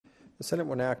The Senate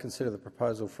will now consider the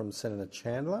proposal from Senator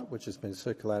Chandler, which has been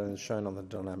circulated and shown on the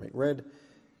dynamic red.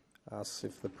 Asks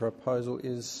if the proposal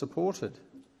is supported.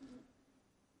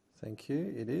 Thank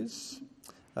you. It is.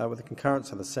 With the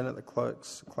concurrence of the Senate, the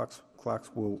clerks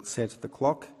will set the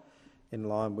clock in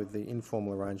line with the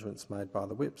informal arrangements made by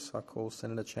the whips. I call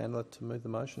Senator Chandler to move the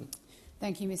motion.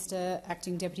 Thank you, Mr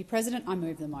Acting Deputy President. I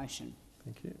move the motion.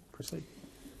 Thank you. Proceed.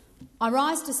 I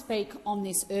rise to speak on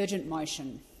this urgent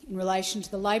motion in relation to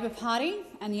the Labor Party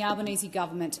and the Albanese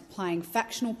Government playing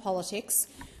factional politics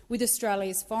with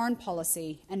Australia's foreign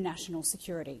policy and national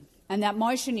security. And that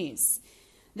motion is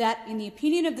that, in the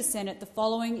opinion of the Senate, the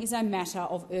following is a matter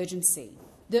of urgency: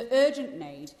 the urgent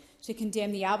need to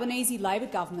condemn the Albanese Labor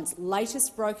Government's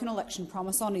latest broken election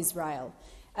promise on Israel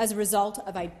as a result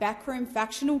of a backroom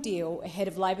factional deal ahead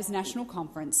of Labor's National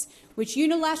Conference, which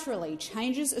unilaterally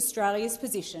changes Australia's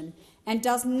position and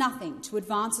does nothing to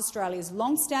advance Australia's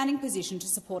long-standing position to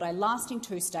support a lasting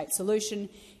two-state solution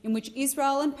in which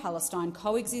Israel and Palestine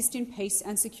coexist in peace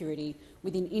and security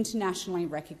within internationally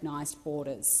recognised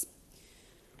borders.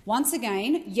 Once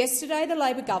again, yesterday the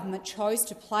Labor government chose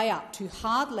to play up to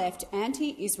hard-left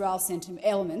anti-Israel sentiment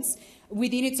elements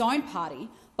within its own party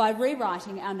by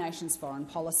rewriting our nation's foreign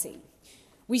policy.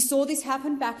 We saw this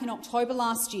happen back in October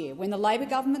last year, when the Labor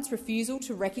government's refusal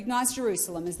to recognise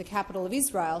Jerusalem as the capital of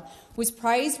Israel was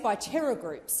praised by terror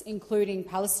groups, including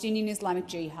Palestinian Islamic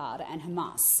Jihad and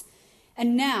Hamas.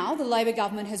 And now the Labor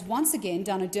government has once again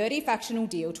done a dirty factional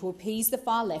deal to appease the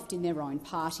far left in their own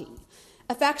party.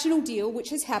 A factional deal which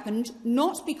has happened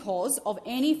not because of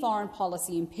any foreign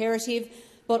policy imperative,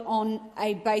 but on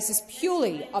a basis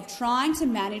purely of trying to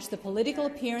manage the political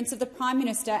appearance of the Prime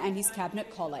Minister and his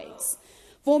cabinet colleagues.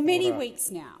 For many weeks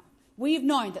now, we have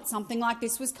known that something like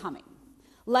this was coming.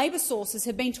 Labor sources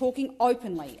have been talking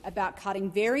openly about cutting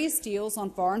various deals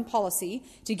on foreign policy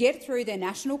to get through their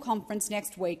national conference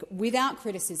next week without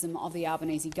criticism of the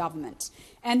Albanese government.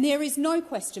 And there is no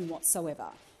question whatsoever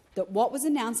that what was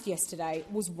announced yesterday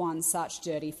was one such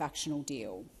dirty factional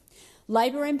deal.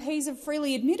 Labor MPs have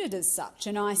freely admitted as such,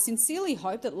 and I sincerely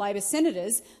hope that Labor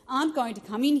senators aren't going to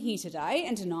come in here today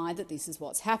and deny that this is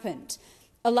what's happened.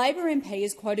 A Labor MP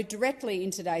is quoted directly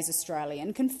in today's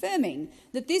Australian confirming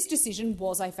that this decision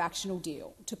was a factional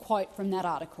deal. To quote from that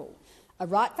article, a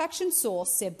right faction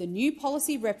source said the new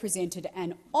policy represented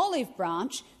an olive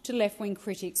branch to left-wing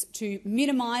critics to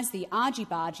minimise the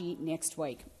argy-bargy next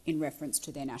week, in reference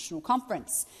to their national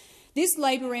conference. This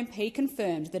Labor MP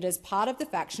confirmed that as part of the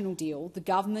factional deal, the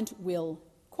government will,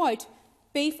 quote,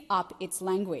 beef up its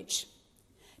language.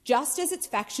 Just as its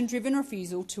faction-driven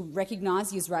refusal to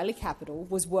recognise the Israeli capital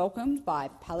was welcomed by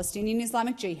Palestinian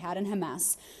Islamic Jihad and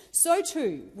Hamas, so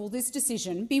too will this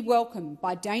decision be welcomed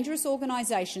by dangerous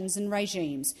organisations and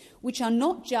regimes which are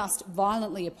not just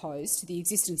violently opposed to the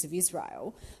existence of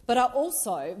Israel, but are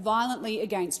also violently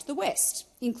against the West,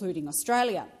 including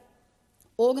Australia.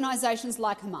 Organisations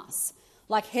like Hamas,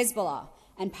 like Hezbollah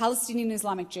and Palestinian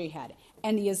Islamic Jihad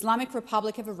and the Islamic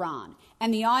Republic of Iran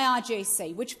and the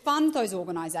IRGC, which fund those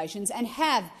organisations and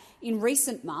have, in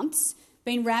recent months,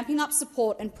 been ramping up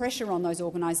support and pressure on those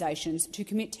organisations to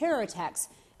commit terror attacks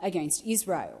against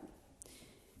Israel.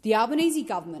 The Albanese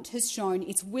government has shown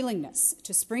its willingness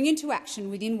to spring into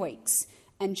action within weeks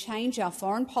and change our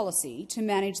foreign policy to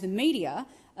manage the media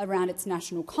around its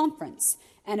national conference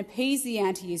and appease the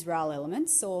anti-Israel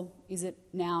elements, or is it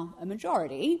now a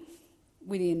majority,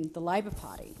 within the Labor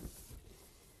Party.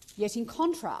 Yet in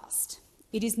contrast,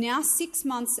 it is now 6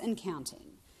 months and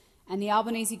counting, and the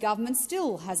Albanese government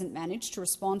still hasn't managed to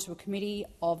respond to a committee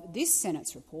of this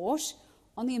Senate's report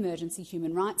on the emergency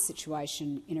human rights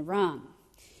situation in Iran.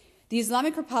 The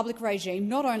Islamic Republic regime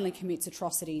not only commits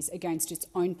atrocities against its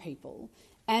own people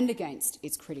and against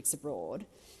its critics abroad,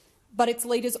 but its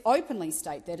leaders openly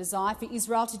state their desire for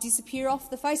Israel to disappear off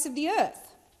the face of the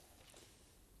earth.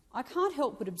 I can't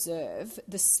help but observe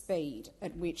the speed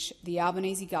at which the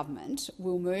Albanese government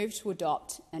will move to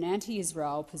adopt an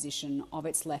anti-Israel position of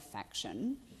its left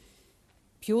faction,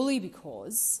 purely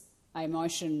because a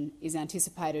motion is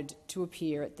anticipated to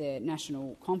appear at their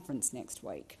national conference next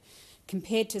week,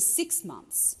 compared to 6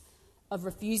 months of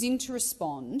refusing to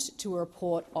respond to a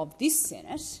report of this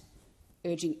Senate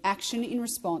urging action in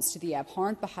response to the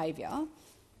abhorrent behaviour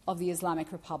of the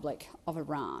Islamic Republic of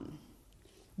Iran.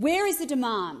 Where is the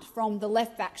demand from the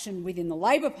left faction within the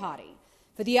Labor Party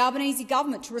for the Albanese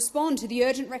government to respond to the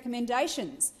urgent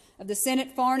recommendations of the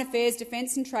Senate Foreign Affairs,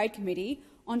 Defence and Trade Committee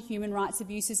on human rights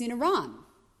abuses in Iran?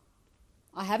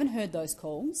 I haven't heard those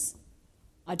calls.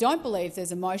 I don't believe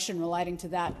there's a motion relating to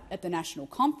that at the National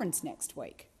Conference next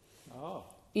week.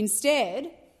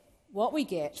 Instead, what we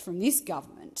get from this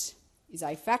government is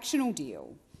a factional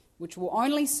deal which will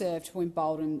only serve to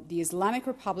embolden the Islamic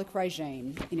Republic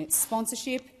regime in its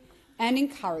sponsorship and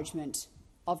encouragement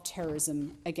of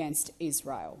terrorism against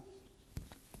Israel.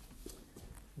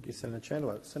 Thank you, Senator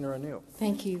Chandler. Senator O'Neill.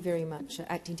 Thank you very much,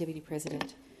 Acting Deputy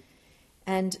President.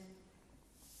 And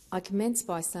I commence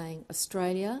by saying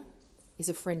Australia is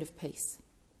a friend of peace.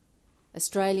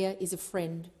 Australia is a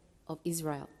friend of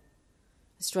Israel.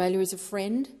 Australia is a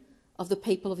friend of the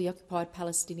people of the occupied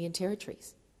Palestinian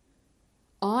territories.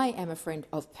 I am a friend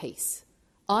of peace.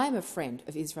 I am a friend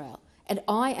of Israel. And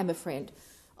I am a friend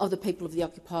of the people of the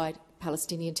occupied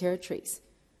Palestinian territories.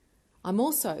 I'm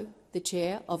also the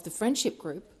chair of the Friendship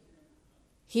Group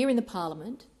here in the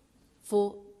Parliament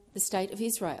for the State of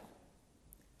Israel.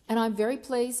 And I'm very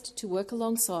pleased to work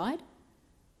alongside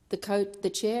the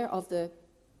chair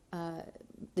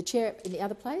in the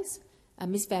other place,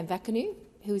 Ms Van Vakenu,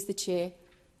 who is the chair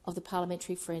of the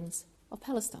Parliamentary Friends of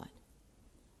Palestine,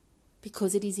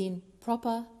 because it is in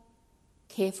proper,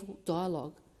 careful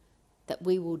dialogue that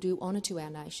we will do honour to our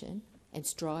nation and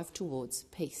strive towards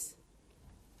peace.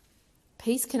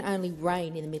 Peace can only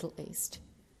reign in the Middle East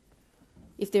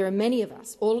if there are many of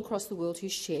us all across the world who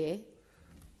share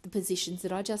the positions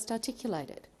that I just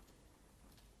articulated.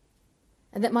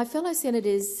 And that, my fellow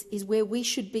senators, is where we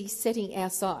should be setting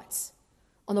our sights,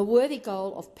 on the worthy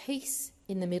goal of peace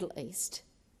in the Middle East,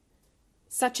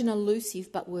 such an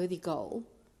elusive but worthy goal,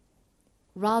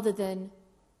 rather than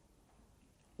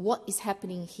what is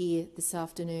happening here this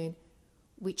afternoon,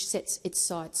 which sets its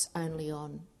sights only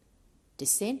on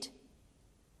dissent,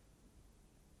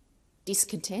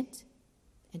 discontent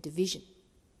and division.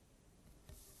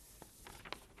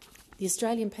 The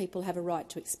Australian people have a right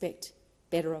to expect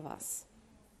better of us.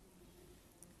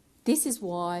 This is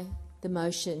why the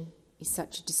motion is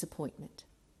such a disappointment.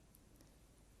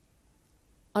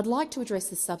 I'd like to address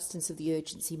the substance of the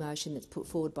urgency motion that's put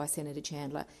forward by Senator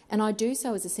Chandler, and I do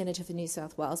so as a Senator for New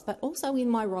South Wales, but also in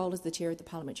my role as the Chair of the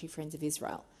Parliamentary Friends of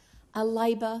Israel, a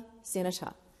Labor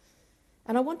senator.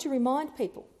 And I want to remind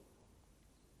people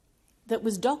that it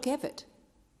was Doc Evatt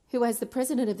who, as the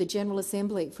President of the General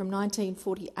Assembly from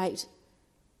 1948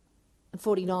 and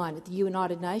 49 at the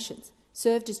United Nations,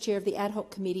 served as Chair of the Ad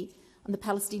Hoc Committee on the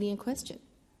Palestinian Question.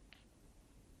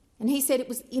 And he said it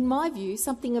was, in my view,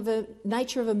 something of a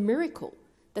nature of a miracle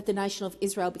that the nation of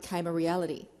Israel became a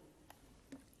reality.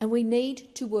 And we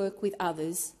need to work with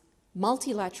others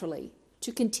multilaterally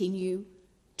to continue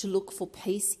to look for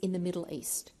peace in the Middle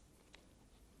East.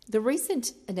 The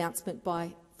recent announcement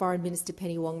by Foreign Minister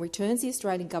Penny Wong returns the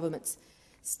Australian government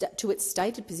to its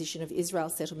stated position of Israel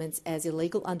settlements as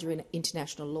illegal under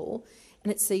international law,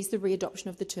 and it sees the readoption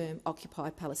of the term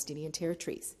occupied Palestinian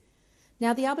territories.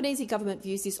 Now, the Albanese government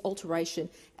views this alteration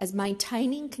as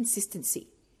maintaining consistency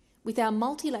with our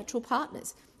multilateral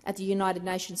partners at the United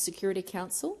Nations Security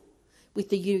Council, with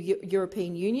the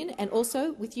European Union and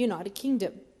also with the United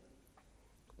Kingdom.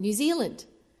 New Zealand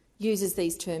uses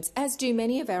these terms, as do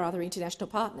many of our other international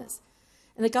partners.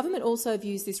 And the government also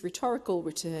views this rhetorical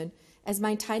return as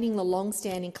maintaining the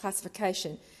long-standing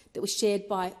classification that was shared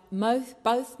by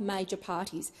both major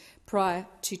parties prior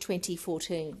to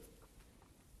 2014.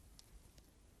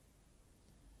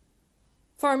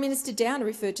 Foreign Minister Downer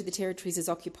referred to the territories as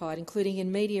occupied, including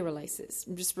in media releases,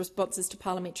 responses to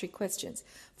parliamentary questions.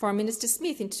 Foreign Minister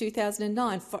Smith in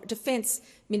 2009, Defence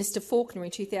Minister Faulkner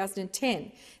in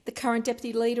 2010. The current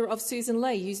Deputy Leader of Susan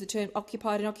Lee used the term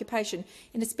occupied and occupation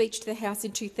in a speech to the House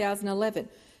in 2011.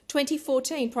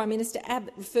 2014, Prime Minister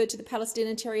Abbott referred to the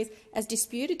Palestinian territories as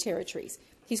disputed territories.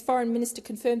 His Foreign Minister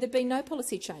confirmed there had been no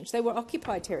policy change. They were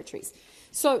occupied territories.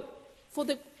 So, for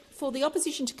the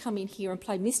opposition to come in here and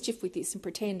play mischief with this and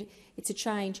pretend it's a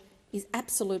change is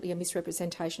absolutely a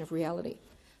misrepresentation of reality.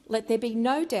 Let there be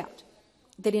no doubt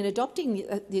that in adopting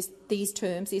these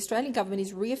terms, the Australian government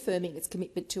is reaffirming its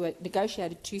commitment to a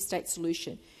negotiated two-state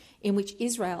solution in which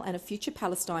Israel and a future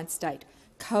Palestine state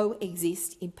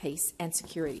coexist in peace and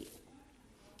security.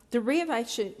 The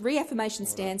reaffirmation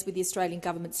stands with the Australian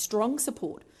government's strong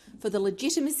support for the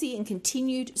legitimacy and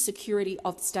continued security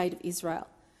of the State of Israel.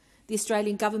 The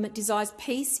Australian government desires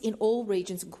peace in all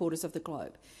regions and quarters of the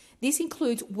globe. This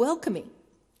includes welcoming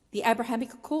the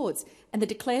Abrahamic Accords and the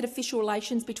declared official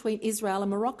relations between Israel and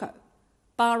Morocco,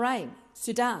 Bahrain,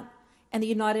 Sudan and the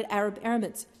United Arab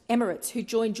Emirates, who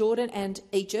joined Jordan and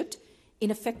Egypt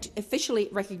in officially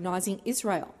recognising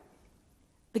Israel.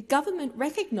 The government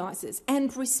recognises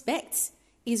and respects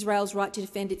Israel's right to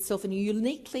defend itself in a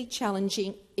uniquely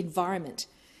challenging environment,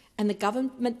 and the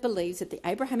government believes that the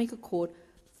Abrahamic Accord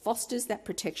fosters that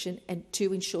protection and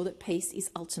to ensure that peace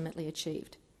is ultimately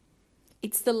achieved.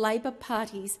 It's the Labor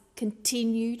Party's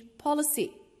continued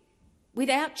policy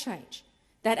without change,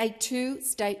 that a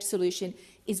two-state solution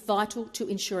is vital to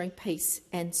ensuring peace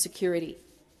and security.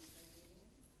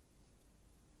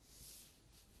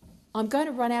 I'm going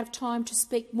to run out of time to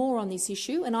speak more on this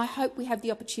issue, and I hope we have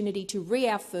the opportunity to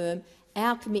reaffirm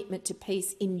our commitment to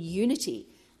peace in unity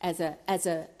as a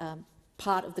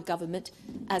part of the government,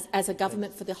 as a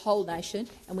government for the whole nation,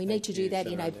 and we need to do that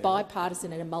in a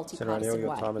bipartisan and a multipartisan Senator O'Neill, way.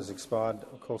 your time has expired.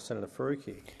 I'll call Senator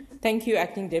Faruqi. Thank you,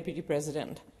 Acting Deputy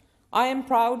President. I am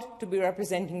proud to be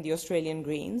representing the Australian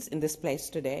Greens in this place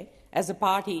today as a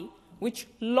party which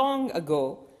long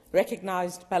ago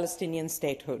recognised Palestinian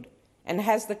statehood and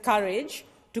has the courage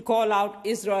to call out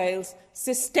Israel's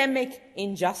systemic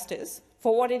injustice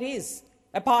for what it is,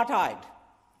 apartheid.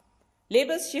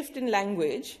 Labour's shift in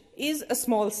language is a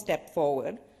small step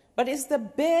forward, but is the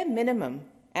bare minimum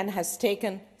and has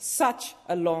taken such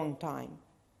a long time.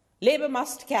 Labour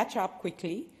must catch up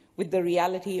quickly with the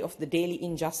reality of the daily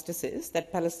injustices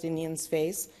that Palestinians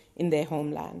face in their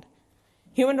homeland.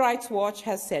 Human Rights Watch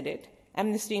has said it,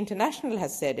 Amnesty International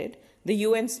has said it, the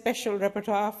UN Special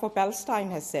Rapporteur for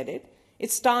Palestine has said it.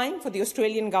 It's time for the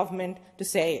Australian government to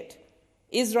say it.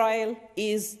 Israel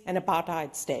is an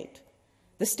apartheid state.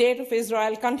 The State of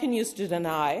Israel continues to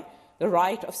deny the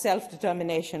right of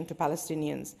self-determination to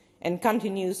Palestinians and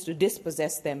continues to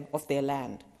dispossess them of their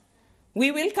land.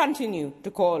 We will continue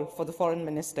to call for the Foreign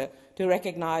Minister to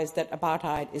recognise that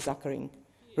apartheid is occurring,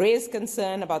 raise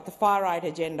concern about the far-right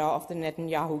agenda of the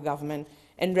Netanyahu government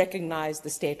and recognise the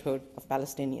statehood of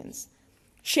Palestinians.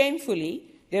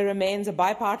 Shamefully, there remains a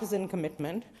bipartisan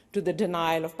commitment to the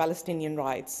denial of Palestinian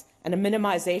rights and a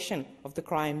minimisation of the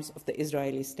crimes of the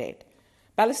Israeli state.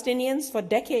 Palestinians for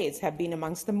decades have been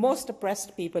amongst the most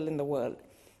oppressed people in the world.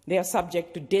 They are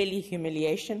subject to daily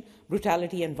humiliation,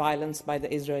 brutality and violence by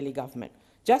the Israeli government.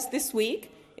 Just this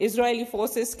week, Israeli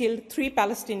forces killed 3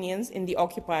 Palestinians in the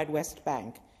occupied West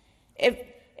Bank.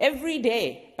 Every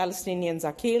day, Palestinians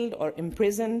are killed or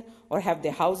imprisoned or have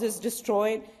their houses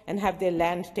destroyed and have their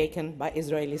land taken by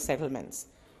Israeli settlements.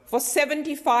 For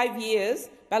 75 years,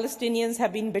 Palestinians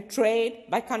have been betrayed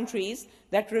by countries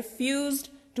that refused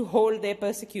to hold their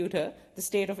persecutor, the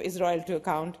State of Israel, to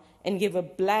account and give a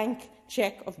blank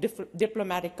check of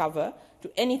diplomatic cover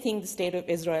to anything the State of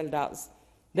Israel does.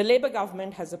 The Labour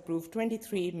government has approved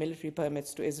 23 military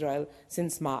permits to Israel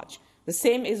since March, the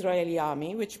same Israeli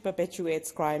army which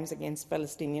perpetuates crimes against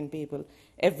Palestinian people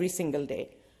every single day.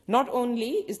 Not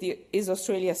only is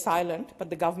Australia silent, but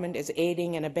the government is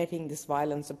aiding and abetting this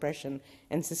violence, oppression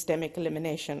and systemic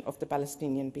elimination of the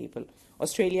Palestinian people.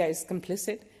 Australia is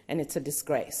complicit and it's a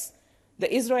disgrace.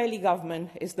 The Israeli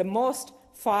government is the most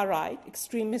far-right,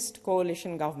 extremist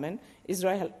coalition government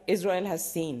Israel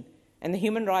has seen, and the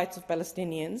human rights of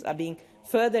Palestinians are being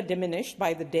further diminished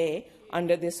by the day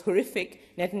under this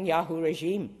horrific Netanyahu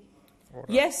regime.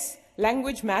 Yes,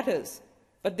 language matters,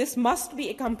 but this must be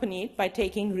accompanied by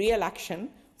taking real action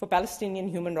for Palestinian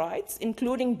human rights,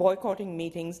 including boycotting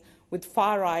meetings with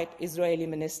far-right Israeli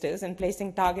ministers and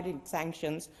placing targeted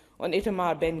sanctions on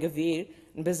Itamar Ben-Gvir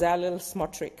and Bezalel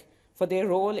Smotrich for their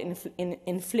role in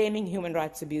inflaming human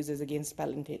rights abuses against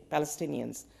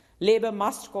Palestinians. Labour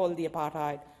must call the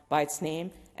apartheid by its name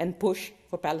and push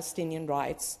for Palestinian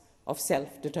rights of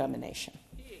self-determination.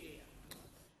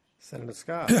 Senator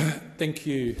Scarr. Thank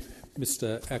you,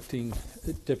 Mr Acting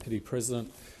Deputy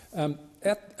President.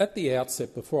 At the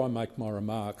outset, before I make my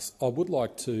remarks, I would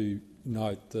like to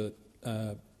note that,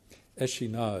 as she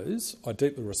knows, I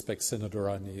deeply respect Senator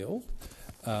O'Neill,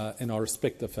 and I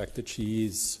respect the fact that she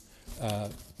is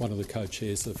one of the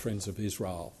co-chairs of Friends of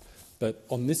Israel. But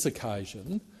on this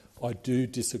occasion, I do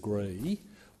disagree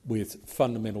with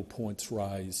fundamental points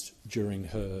raised during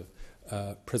her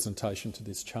presentation to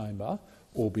this chamber,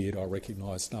 albeit I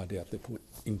recognise, no doubt, they're put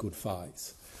in good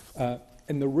faith.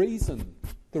 And the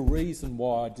reason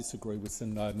why I disagree with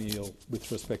Senator O'Neill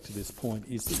with respect to this point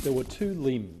is that there were two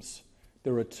limbs.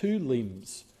 There are two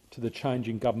limbs to the change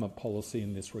in government policy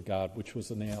in this regard, which was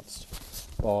announced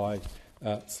by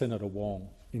Senator Wong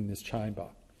in this chamber.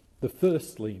 The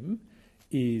first limb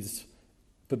is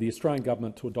for the Australian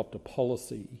government to adopt a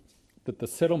policy that the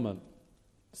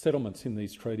settlements in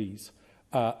these treaties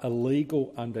are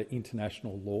illegal under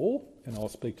international law, and I'll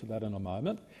speak to that in a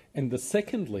moment. And the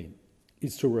second limb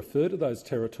is to refer to those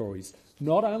territories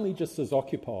not only just as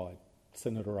occupied,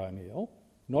 Senator O'Neill,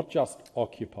 not just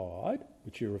occupied,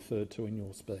 which you referred to in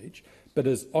your speech, but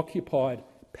as occupied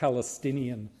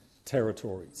Palestinian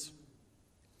territories.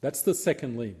 That's the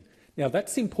second limb. Now,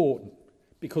 that's important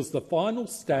because the final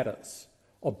status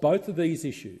of both of these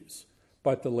issues,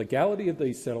 both the legality of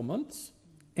these settlements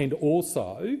and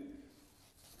also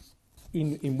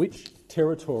in which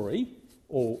territory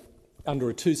or under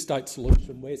a two-state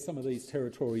solution where some of these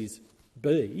territories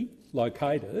be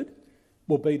located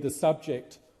will be the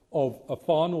subject of a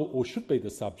final, or should be the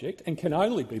subject, and can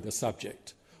only be the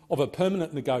subject of a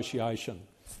permanent negotiation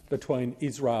between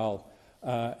Israel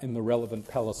and the relevant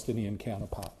Palestinian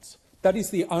counterparts. That is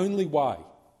the only way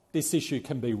this issue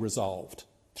can be resolved,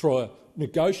 through a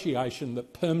negotiation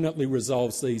that permanently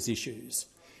resolves these issues.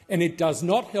 And it does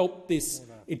not help this.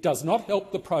 It does not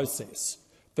help the process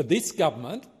for this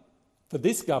government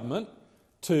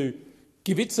to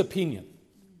give its opinion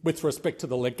with respect to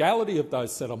the legality of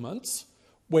those settlements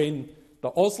when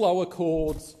the Oslo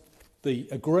Accords, the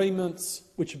agreements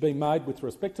which have been made with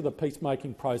respect to the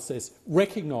peacemaking process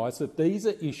recognise that these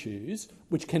are issues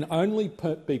which can only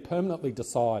be permanently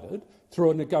decided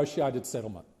through a negotiated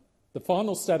settlement. The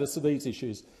final status of these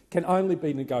issues can only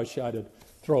be negotiated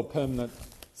through a permanent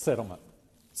settlement.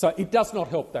 So it does not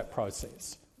help that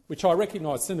process, which I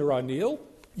recognise, Senator O'Neill,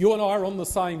 you and I are on the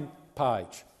same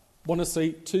page. Want to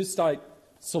see two-state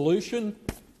solution,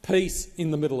 peace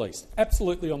in the Middle East.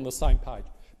 Absolutely on the same page.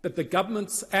 But the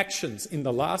government's actions in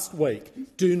the last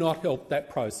week do not help that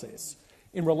process.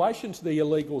 In relation to the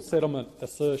illegal settlement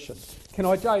assertion, can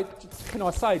I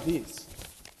say this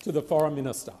to the Foreign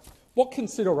Minister? What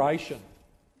consideration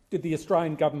did the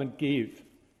Australian government give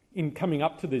in coming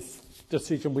up to this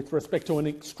decision with respect to an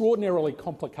extraordinarily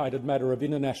complicated matter of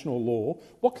international law?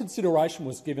 What consideration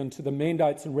was given to the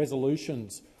mandates and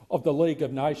resolutions of the League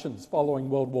of Nations following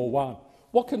World War I?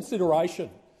 What consideration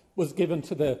was given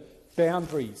to the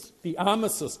boundaries, the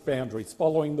armistice boundaries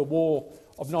following the war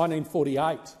of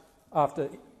 1948 after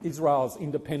Israel's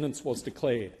independence was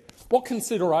declared? What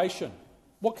consideration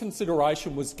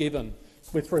was given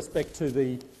with respect to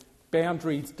the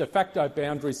boundaries, de facto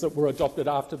boundaries that were adopted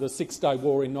after the Six-Day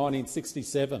War in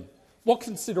 1967? What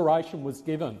consideration was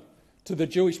given to the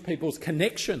Jewish people's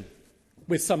connection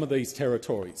with some of these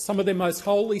territories, some of their most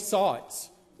holy sites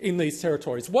in these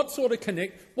territories? What sort of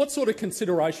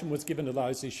consideration was given to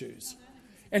those issues?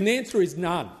 And the answer is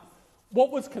none.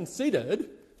 What was considered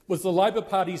was the Labor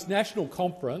Party's national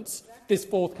conference this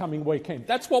forthcoming weekend.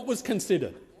 That's what was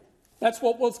considered. That's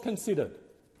what was considered.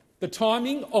 The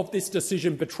timing of this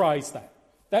decision betrays that.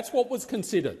 That's what was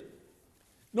considered,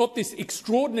 not this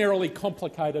extraordinarily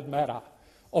complicated matter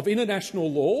of international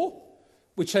law,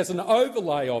 which has an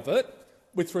overlay of it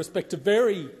with respect to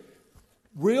very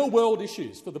real-world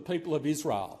issues for the people of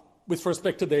Israel, with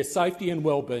respect to their safety and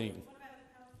well-being.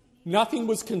 Nothing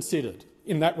was considered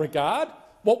in that regard.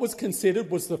 What was considered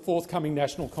was the forthcoming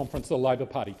National Conference of the Labor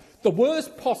Party. The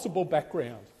worst possible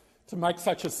background to make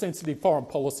such a sensitive foreign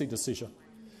policy decision.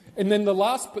 And then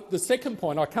the second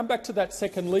point, I come back to that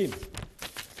second limb.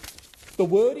 The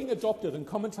wording adopted, and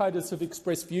commentators have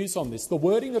expressed views on this, the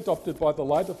wording adopted by the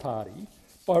Labor Party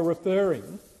by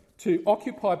referring to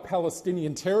occupied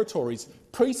Palestinian territories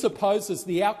presupposes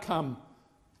the outcome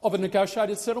of a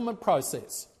negotiated settlement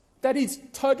process. That is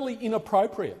totally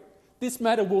inappropriate. This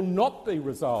matter will not be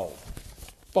resolved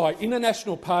by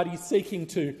international parties seeking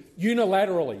to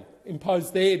unilaterally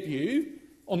impose their view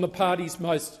on the parties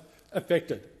most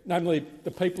affected, namely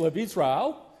the people of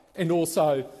Israel and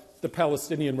also the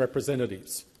Palestinian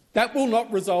representatives. That will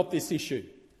not resolve this issue.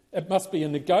 It must be a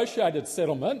negotiated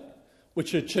settlement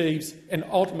which achieves and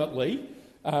ultimately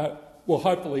will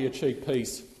hopefully achieve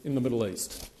peace in the Middle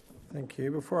East. Thank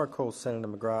you. Before I call Senator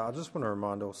McGrath, I just want to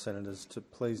remind all senators to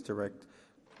please direct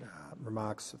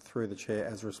remarks through the chair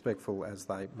as respectful as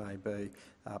they may be.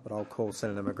 But I'll call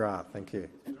Senator McGrath. Thank you.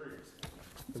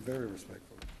 Very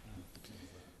respectful.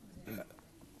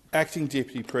 Acting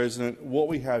Deputy President, what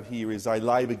we have here is a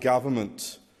Labor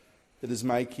government that is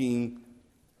making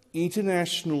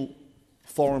international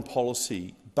foreign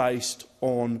policy based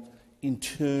on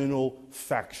internal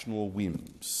factional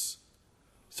whims.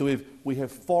 So we have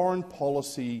foreign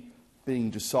policy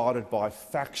being decided by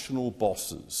factional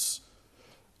bosses.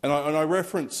 And I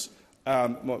reference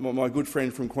my good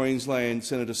friend from Queensland,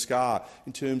 Senator Scarr,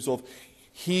 in terms of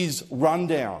his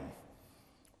rundown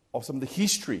of some of the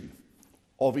history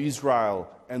of Israel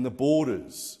and the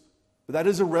borders. But that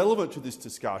is irrelevant to this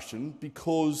discussion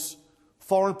because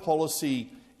foreign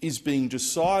policy is being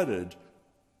decided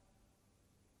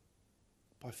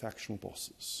by factional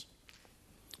bosses.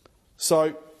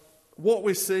 So what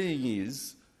we're seeing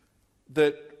is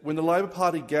that when the Labor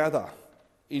Party gather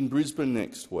in Brisbane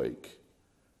next week,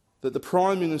 that the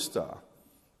Prime Minister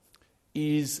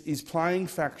is playing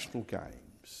factional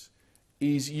games,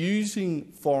 is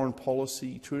using foreign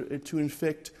policy to in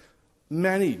fact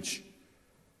manage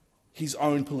his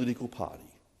own political party.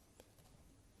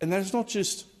 And that is not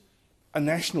just a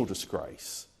national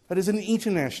disgrace, that is an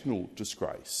international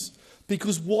disgrace.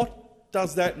 Because what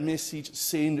does that message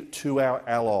send to our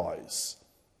allies?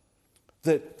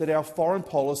 That our foreign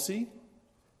policy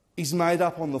is made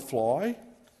up on the fly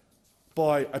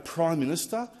by a Prime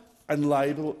Minister and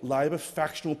Labor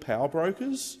factional power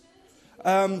brokers?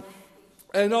 And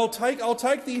I'll take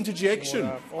the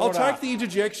interjection. I'll take the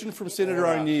interjection from Senator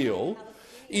O'Neill,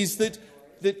 is that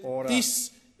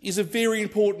this is a very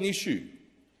important issue.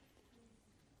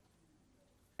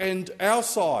 And our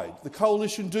side, the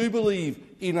coalition, do believe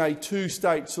in a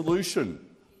two-state solution.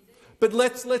 But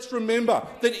let's remember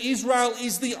that Israel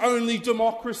is the only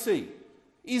democracy.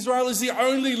 Israel is the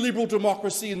only liberal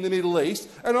democracy in the Middle East,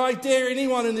 and I dare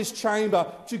anyone in this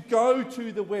chamber to go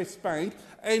to the West Bank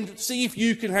and see if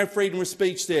you can have freedom of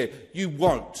speech there. You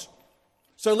won't.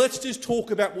 So let's just talk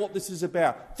about what this is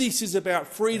about. This is about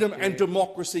freedom and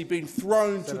democracy being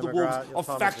thrown to the wolves of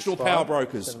factional power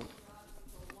brokers.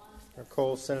 I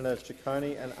call Senator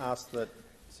Ciccone and ask that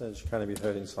Senator Ciccone be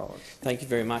heard in silence. Thank you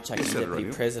very much, Acting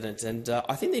Deputy President. And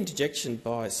I think the interjection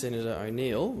by Senator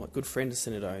O'Neill, my good friend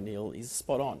Senator O'Neill, is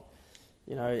spot on.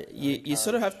 You know, you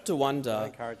sort of have to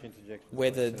wonder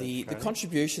whether the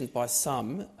contributions by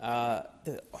some,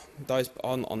 those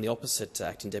on the opposite to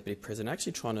Acting Deputy President, are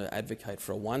actually trying to advocate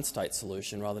for a one-state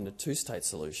solution rather than a two-state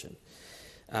solution.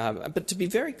 But to be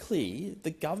very clear,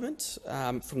 the government,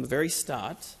 from the very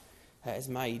start, has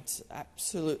made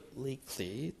absolutely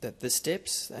clear that the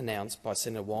steps announced by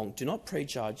Senator Wong do not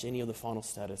prejudge any of the final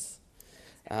status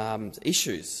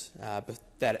issues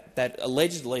that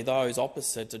allegedly those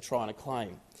opposite are trying to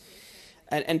claim.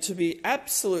 And to be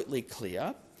absolutely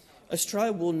clear,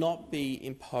 Australia will not be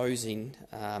imposing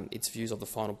its views of the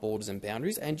final borders and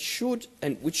boundaries,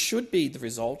 which should be the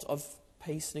result of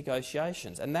peace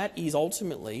negotiations. And that is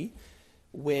ultimately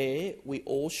where we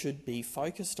all should be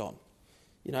focused on.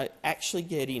 You know, actually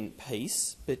getting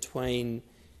peace between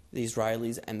the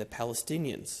Israelis and the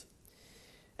Palestinians.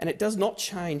 And it does not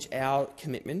change our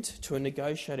commitment to a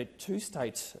negotiated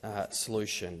two-state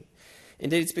solution.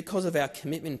 Indeed, it's because of our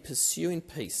commitment pursuing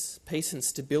peace and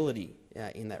stability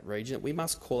in that region that we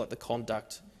must call out the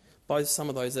conduct by some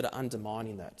of those that are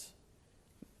undermining that.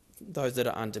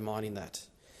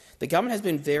 The government has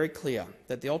been very clear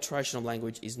that the alteration of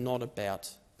language is not about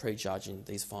prejudging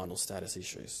these final status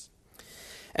issues.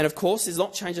 And of course, it does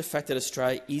not change the fact that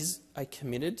Australia is a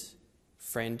committed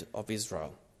friend of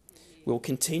Israel. We will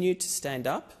continue to stand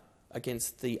up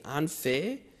against the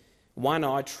unfair,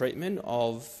 one-eyed treatment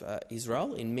of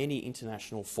Israel in many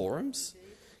international forums,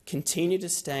 continue to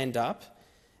stand up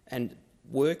and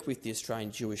work with the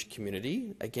Australian Jewish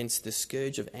community against the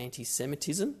scourge of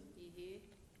anti-Semitism,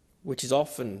 which is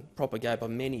often propagated by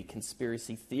many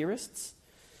conspiracy theorists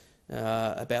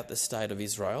about the state of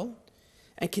Israel,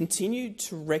 and continue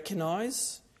to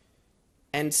recognise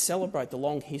and celebrate the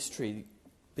long history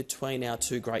between our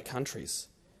two great countries.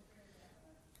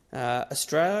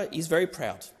 Australia is very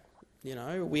proud. You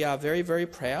know, we are very, very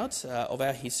proud of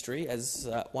our history as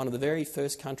one of the very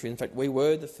first countries. In fact, we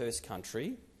were the first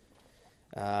country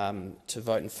to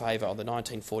vote in favour of the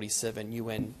 1947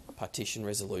 UN partition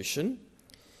resolution,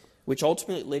 which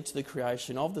ultimately led to the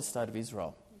creation of the State of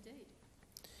Israel.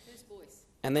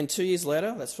 And then 2 years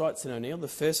later, that's right, Senator O'Neill, the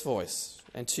first voice.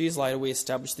 And 2 years later, we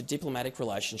established the diplomatic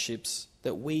relationships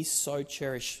that we so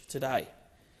cherish today.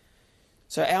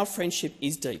 So our friendship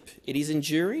is deep, it is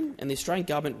enduring, and the Australian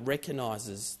government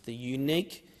recognises the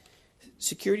unique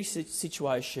security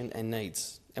situation and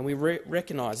needs. And we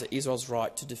recognise that Israel's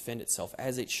right to defend itself,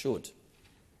 as it should.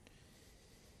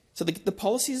 So the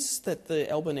policies that the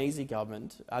Albanese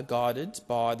government are guided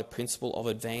by the principle of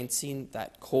advancing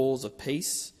that cause of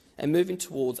peace and moving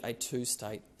towards a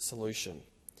two-state solution.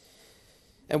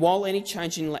 And while any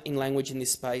change in language in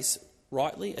this space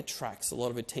rightly attracts a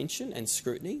lot of attention and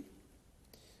scrutiny,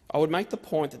 I would make the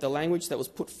point that the language that was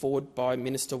put forward by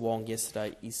Minister Wong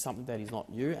yesterday is something that is not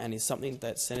new and is something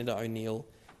that Senator O'Neill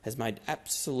has made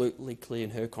absolutely clear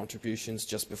in her contributions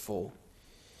just before.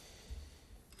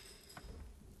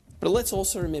 But let's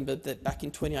also remember that back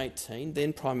in 2018,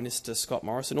 then Prime Minister Scott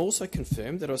Morrison also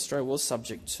confirmed that Australia was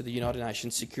subject to the United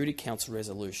Nations Security Council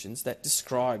resolutions that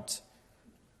described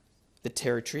the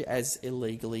territory as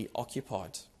illegally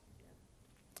occupied.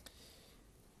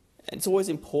 And it's always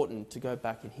important to go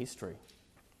back in history.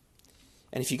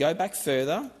 And if you go back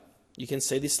further, you can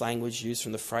see this language used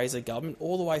from the Fraser government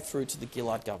all the way through to the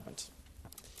Gillard government.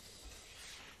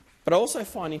 But I also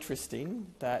find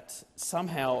interesting that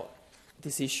somehow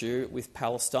this issue with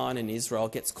Palestine and Israel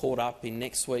gets caught up in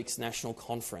next week's national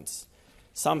conference.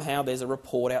 Somehow there's a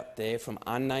report out there from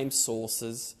unnamed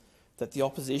sources that the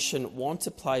opposition want to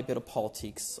play a bit of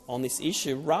politics on this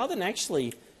issue rather than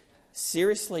actually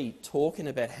seriously talking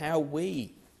about how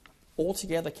we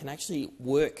altogether can actually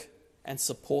work and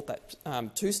support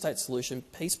that two-state solution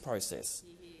peace process.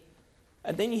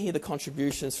 And then you hear the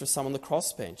contributions from some on the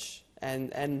crossbench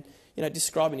and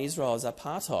describing Israel as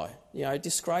apartheid,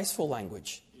 disgraceful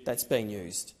language that's being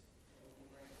used.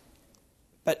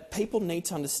 But people need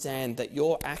to understand that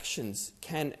your actions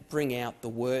can bring out the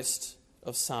worst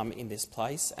of some in this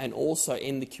place and also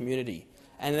in the community.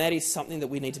 And that is something that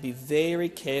we need to be very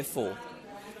careful.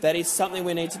 That is something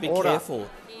we need to be careful.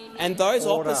 And those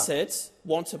opposites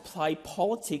want to play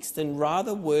politics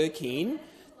rather working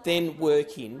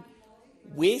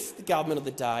with the government of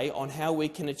the day on how we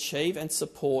can achieve and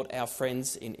support our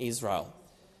friends in Israel.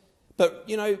 But,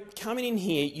 coming in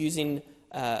here using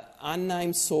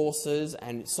unnamed sources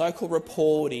and so-called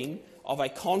reporting of a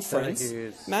conference,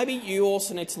 maybe you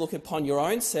also need to look upon your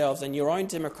own selves and your own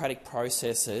democratic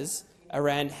processes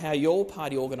around how your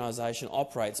party organisation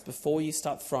operates before you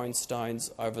start throwing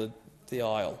stones over the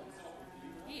aisle.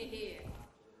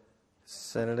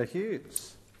 Senator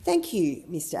Hughes. Thank you,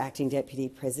 Mr Acting Deputy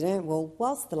President. Well,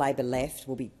 whilst the Labor left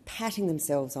will be patting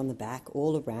themselves on the back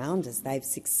all around as they've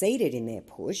succeeded in their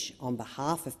push on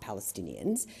behalf of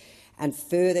Palestinians and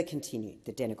further continued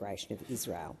the denigration of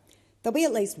Israel, there'll be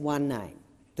at least one name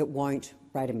that won't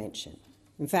rate a mention.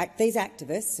 In fact, these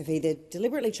activists have either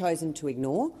deliberately chosen to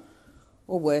ignore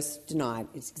or, worse, denied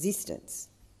its existence.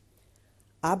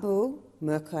 Abu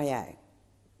Murkaye.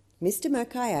 Mr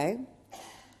Murkaye,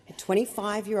 a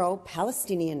 25-year-old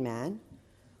Palestinian man,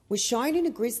 was shown in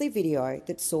a grisly video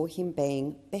that saw him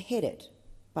being beheaded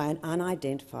by an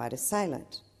unidentified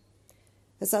assailant.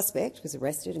 The suspect was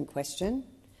arrested and questioned,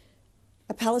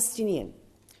 a Palestinian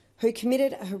who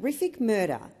committed a horrific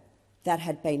murder that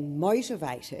had been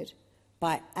motivated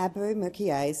by Abu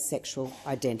Murkaye's sexual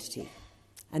identity.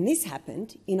 And this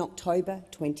happened in October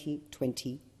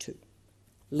 2022,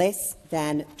 less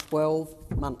than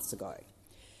 12 months ago.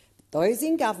 Those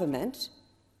in government,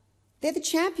 they're the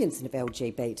champions of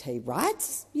LGBT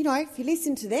rights, if you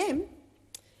listen to them,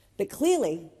 but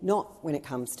clearly not when it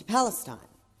comes to Palestine.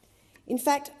 In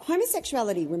fact,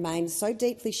 homosexuality remains so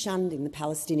deeply shunned in the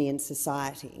Palestinian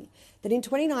society that in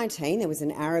 2019 there was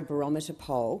an Arab Barometer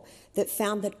poll that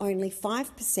found that only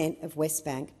 5% of West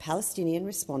Bank Palestinian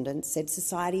respondents said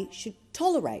society should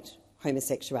tolerate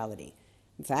homosexuality.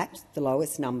 In fact, the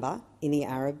lowest number in the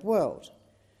Arab world.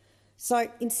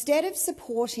 So instead of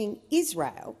supporting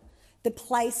Israel, the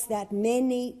place that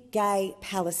many gay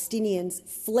Palestinians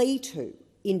flee to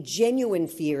in genuine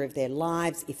fear of their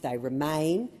lives if they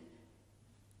remain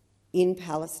in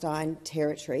Palestine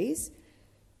territories,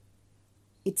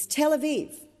 it's Tel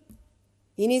Aviv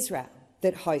in Israel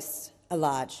that hosts a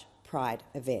large pride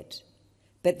event.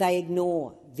 But they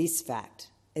ignore this fact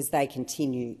as they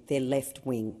continue their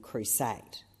left-wing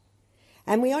crusade.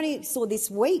 And we only saw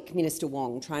this week Minister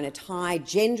Wong trying to tie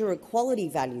gender equality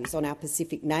values on our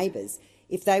Pacific neighbours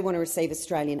if they want to receive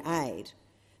Australian aid.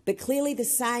 But clearly the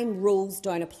same rules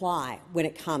don't apply when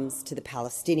it comes to the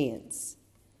Palestinians.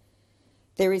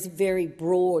 There is a very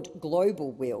broad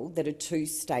global will that a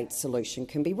two-state solution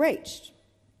can be reached.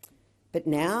 But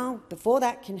now, before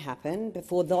that can happen,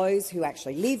 before those who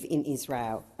actually live in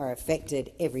Israel are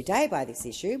affected every day by this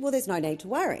issue, well, there's no need to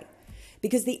worry,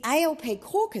 because the ALP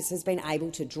caucus has been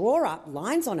able to draw up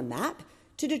lines on a map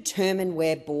to determine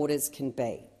where borders can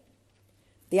be.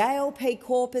 The ALP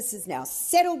caucus has now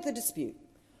settled the dispute,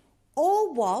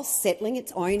 all while settling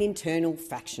its own internal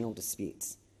factional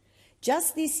disputes.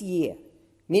 Just this year,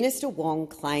 Minister Wong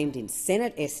claimed in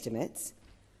Senate estimates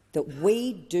that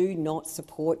we do not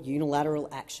support unilateral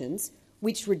actions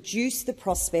which reduce the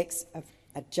prospects of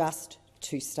a just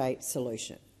two-state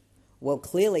solution. Well,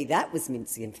 clearly that was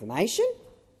misinformation.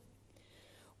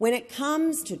 When it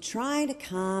comes to trying to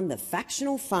calm the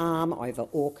factional farm over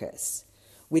AUKUS,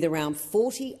 with around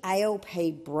 40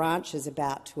 ALP branches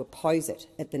about to oppose it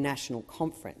at the National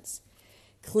Conference,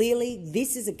 clearly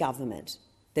this is a government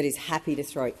that is happy to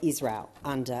throw Israel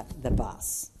under the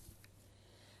bus.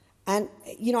 And,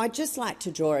 I'd just like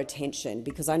to draw attention,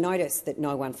 because I noticed that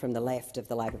no one from the left of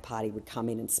the Labor Party would come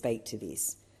in and speak to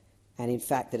this, and in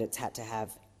fact that it's had to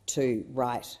have two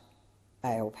right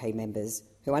ALP members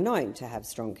who are known to have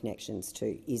strong connections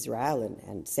to Israel,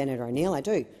 and Senator O'Neill, I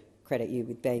do credit you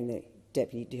with being the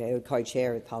Deputy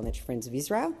Co-Chair of the Parliamentary Friends of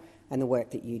Israel and the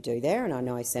work that you do there, and I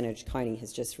know Senator Ciccone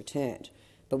has just returned.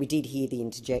 But we did hear the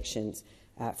interjections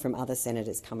from other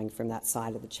senators coming from that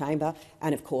side of the chamber,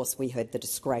 and of course we heard the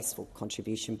disgraceful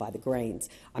contribution by the Greens.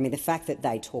 I mean, the fact that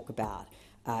they talk about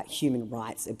human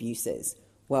rights abuses.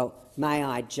 Well, may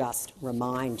I just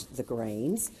remind the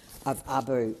Greens of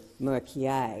Abu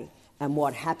Murkaye and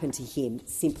what happened to him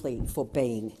simply for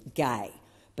being gay.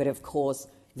 But of course,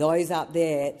 those up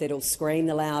there that'll scream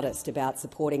the loudest about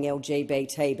supporting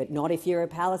LGBT, but not if you're a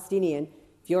Palestinian.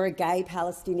 If you're a gay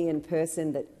Palestinian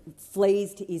person that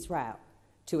flees to Israel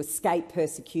to escape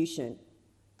persecution,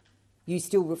 you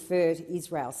still refer to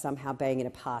Israel somehow being an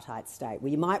apartheid state.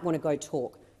 Well, you might want to go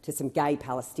talk to some gay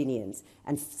Palestinians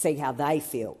and see how they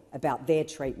feel about their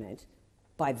treatment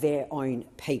by their own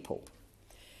people.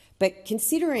 But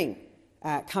considering,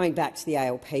 coming back to the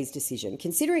ALP's decision,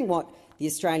 considering what the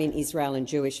Australian Israel and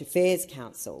Jewish Affairs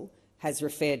Council has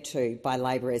referred to by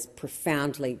Labor as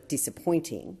profoundly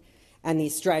disappointing, and the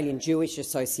Australian Jewish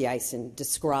Association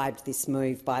described this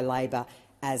move by Labor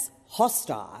as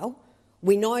hostile,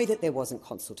 we know that there wasn't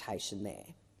consultation there.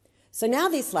 So now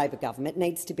this Labor government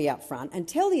needs to be upfront and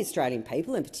tell the Australian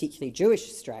people, and particularly Jewish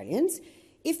Australians,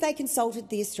 if they consulted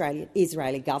the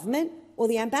Israeli government or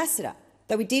the ambassador.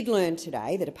 Though we did learn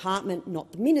today the department,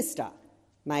 not the minister,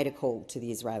 made a call to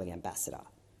the Israeli ambassador.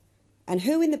 And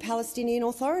who in the Palestinian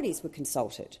authorities were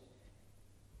consulted?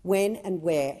 When and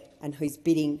where and whose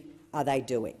bidding are they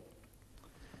doing?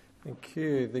 Thank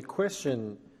you. The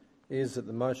question is that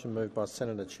the motion moved by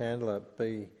Senator Chandler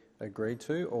be agreed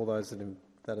to. All those in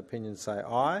that opinion say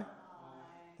aye. Aye.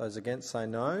 Those against say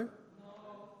no. No.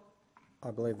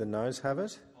 I believe the noes have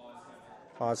it.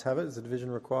 Ayes have it. Is the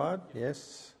division required?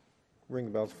 Yes. Ring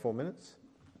the bell for 4 minutes.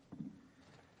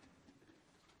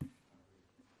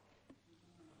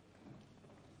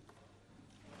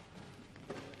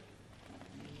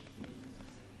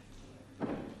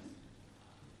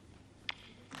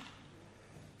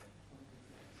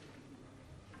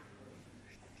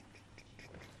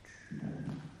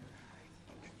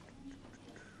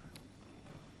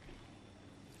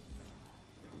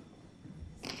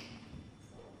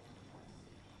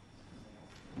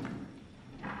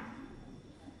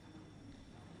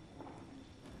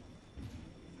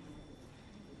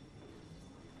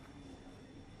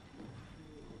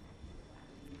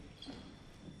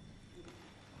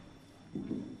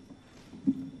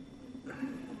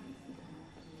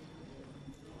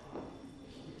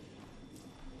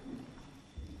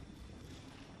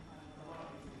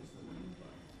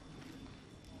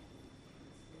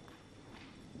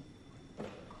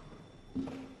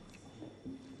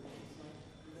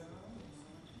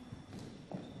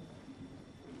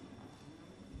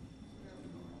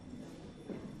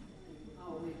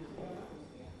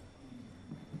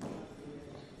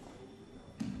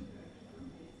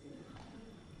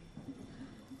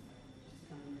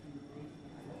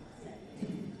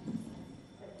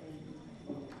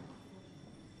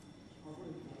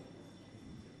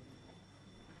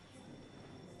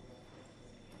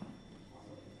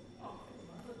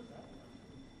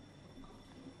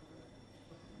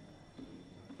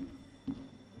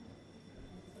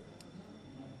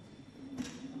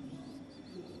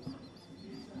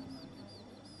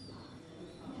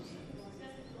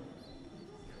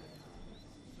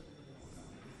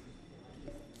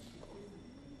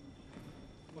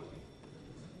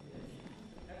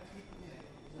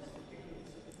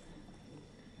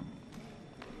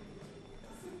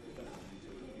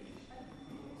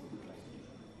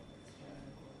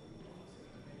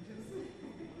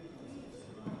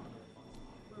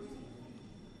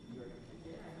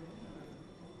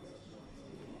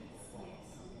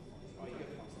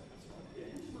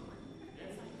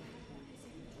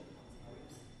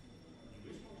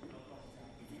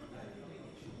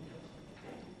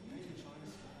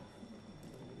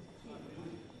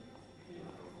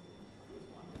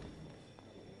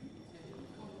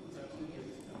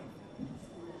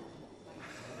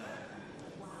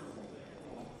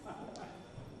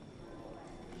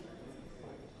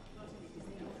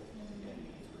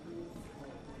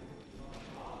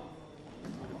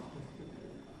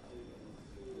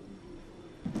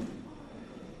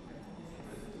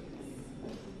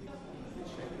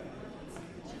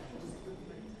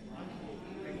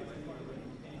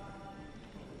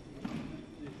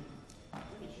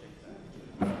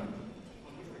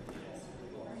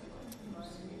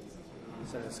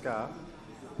 Senator Scarr.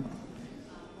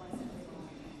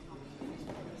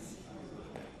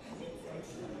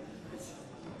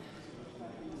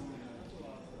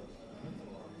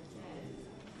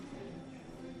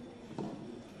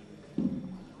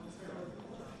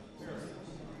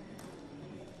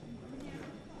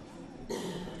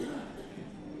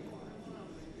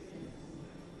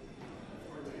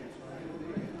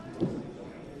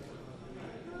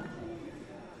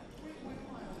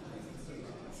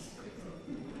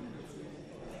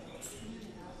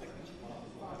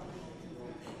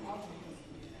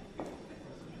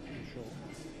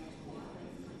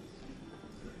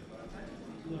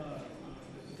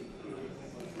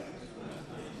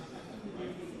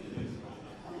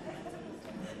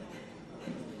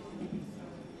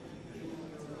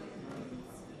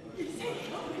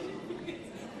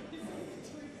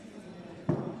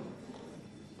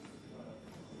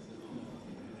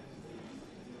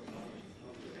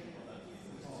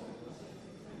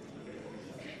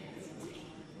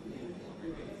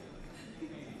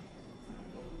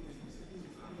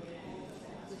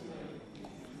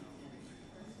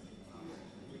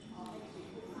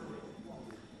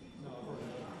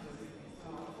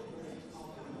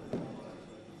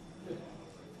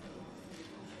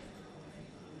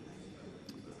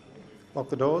 Lock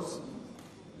the doors.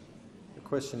 The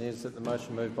question is that the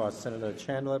motion moved by Senator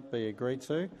Chandler be agreed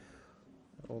to.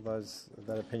 All those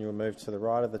that opinion will move to the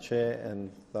right of the chair,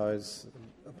 and those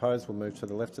opposed will move to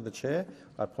the left of the chair.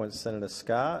 I appoint Senator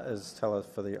Scarr as teller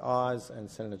for the ayes and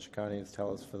Senator Ciccone as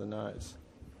tellers for the noes.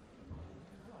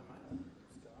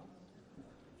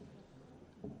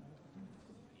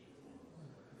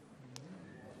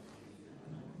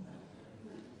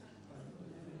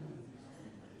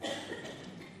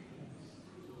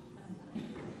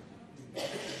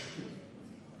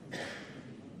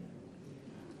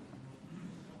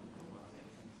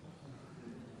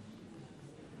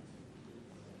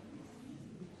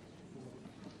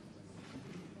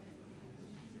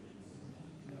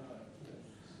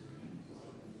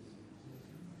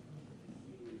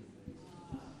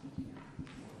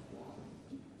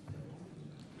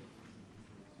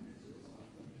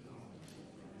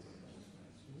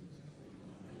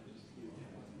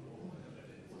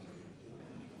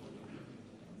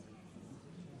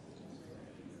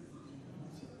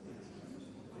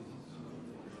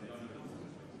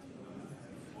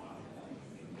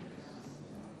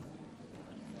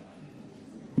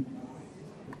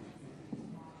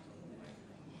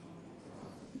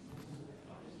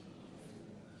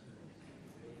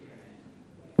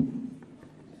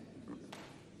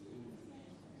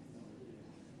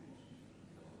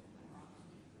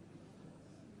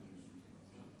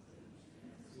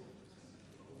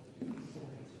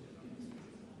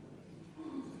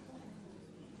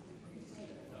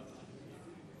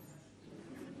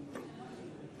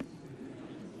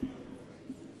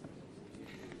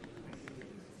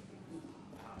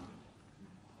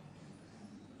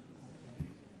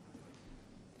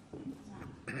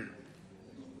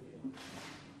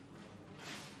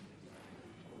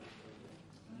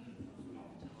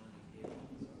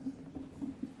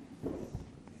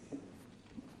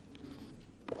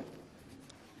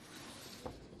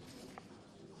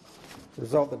 The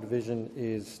result of the division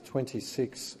is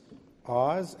 26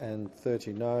 ayes and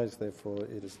 30 noes, therefore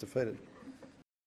it is defeated.